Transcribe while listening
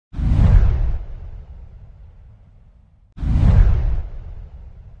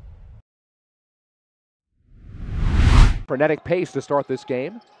frenetic pace to start this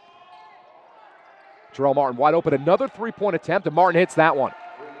game. Jarrell Martin wide open, another three-point attempt, and Martin hits that one.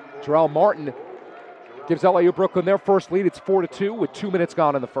 Jarrell Martin gives LIU Brooklyn their first lead. It's 4-2 with 2 minutes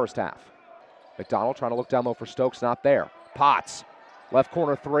gone in the first half. McDonald trying to look down low for Stokes, not there. Potts, left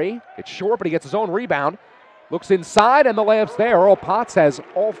corner three. It's short, but he gets his own rebound. Looks inside, and the layup's there. Earl Potts has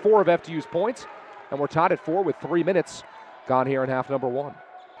all 4 of FDU's points, and we're tied at 4 with 3 minutes gone here in half number 1.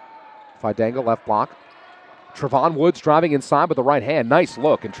 Fidanga left block. Trevon Woods driving inside with the right hand. Nice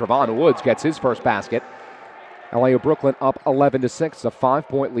look, and Trevon Woods gets his first basket. LIU Brooklyn up 11-6. It's a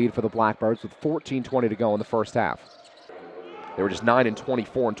 5-point lead for the Blackbirds with 14:20 to go in the first half. They were just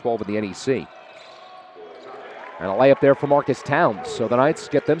 9-24-12 in the NEC. And a layup there for Marcus Towns. So the Knights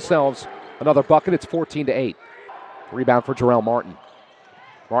get themselves another bucket. It's 14-8. Rebound for Jarrell Martin.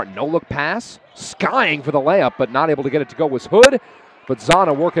 Martin, no-look pass. Skying for the layup, but not able to get it to go was Hood. But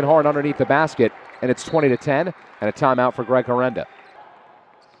Zana working hard underneath the basket. And it's 20-10, and a timeout for Greg Horrenda.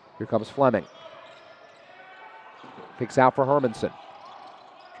 Here comes Fleming. Kicks out for Hermanson.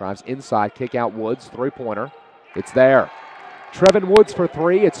 Drives inside, kick out Woods, three-pointer. It's there. Trevin Woods for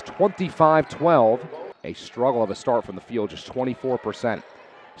 3, it's 25-12. A struggle of a start from the field, just 24%.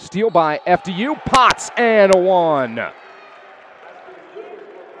 Steal by FDU, Potts, and a 1.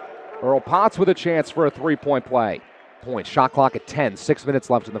 Earl Potts with a chance for a three-point play. Point, shot clock at 10, 6 minutes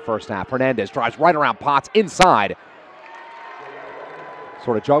left in the first half. Hernandez drives right around Potts inside.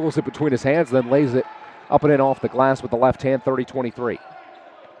 Sort of juggles it between his hands, then lays it up and in off the glass with the left hand, 30-23.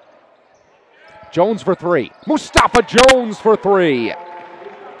 Jones for 3. Mustafa Jones for 3.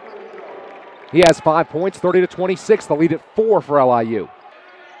 He has 5 points, 30-26. The lead at 4 for LIU.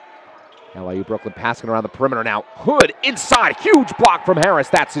 LIU Brooklyn passing around the perimeter now. Hood inside, huge block from Harris.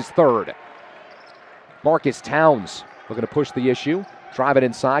 That's his third. Marcus Towns looking to push the issue. Drive it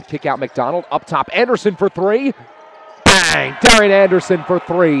inside, kick out McDonald. Up top, Anderson for 3. Bang! Darian Anderson for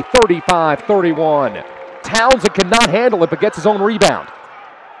 3, 35-31. Townsend cannot handle it, but gets his own rebound.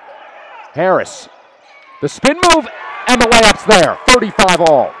 Harris, the spin move, and the layup's there, 35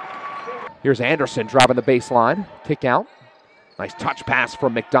 all. Here's Anderson driving the baseline, kick out. Nice touch pass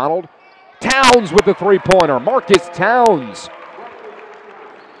from McDonald. Towns with the three-pointer, Marcus Towns.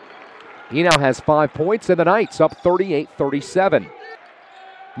 He now has 5 points, and the Knights up 38-37.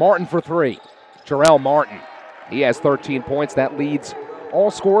 Martin for 3. Jarrell Martin. He has 13 points. That leads all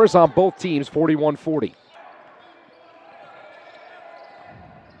scorers on both teams, 41-40.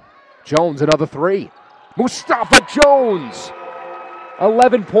 Jones, another 3. Mustafa Jones.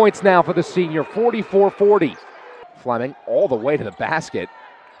 11 points now for the senior, 44-40. Fleming all the way to the basket.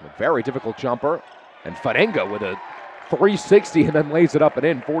 A very difficult jumper. And Fidanga with a 360 and then lays it up and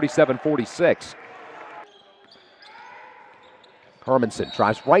in, 47-46. Hermanson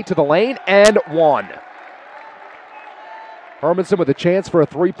drives right to the lane and 1. Hermanson with a chance for a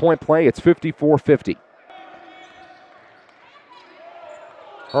three-point play. It's 54-50.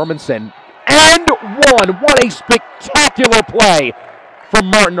 Hermanson and 1. What a spectacular play from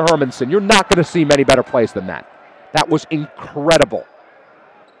Martin Hermanson. You're not going to see many better plays than that. That was incredible.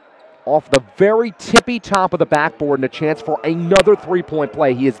 Off the very tippy top of the backboard and a chance for another three-point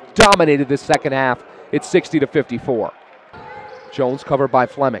play. He has dominated this second half. It's 60-54. Jones covered by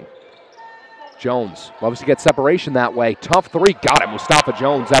Fleming. Jones loves to get separation that way. Tough 3, got it. Mustafa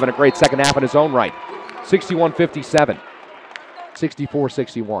Jones having a great second half in his own right. 61-57.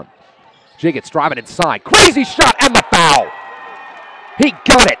 64-61. Jiggets driving inside. Crazy shot and the foul. He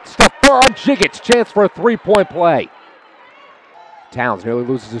got it. Stephon Jiggets, chance for a three-point play. Towns nearly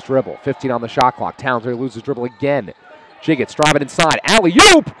loses his dribble. 15 on the shot clock. Towns nearly loses his dribble again. Jiggets driving inside.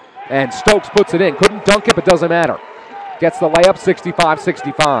 Alley-oop! And Stokes puts it in. Couldn't dunk it, but doesn't matter. Gets the layup,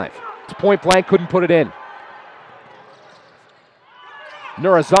 65-65. Point blank, couldn't put it in.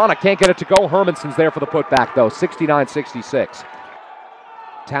 Nurazana can't get it to go. Hermanson's there for the putback, though. 69-66.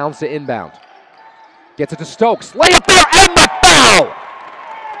 Towns to inbound. Gets it to Stokes. Layup there, and the foul!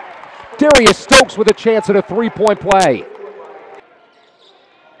 Darius Stokes with a chance at a three-point play.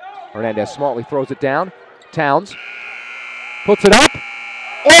 Hernandez smartly throws it down. Towns puts it up.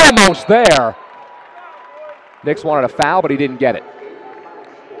 Almost there. Knicks wanted a foul, but he didn't get it.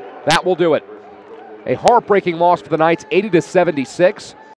 That will do it. A heartbreaking loss for the Knights, 80-76.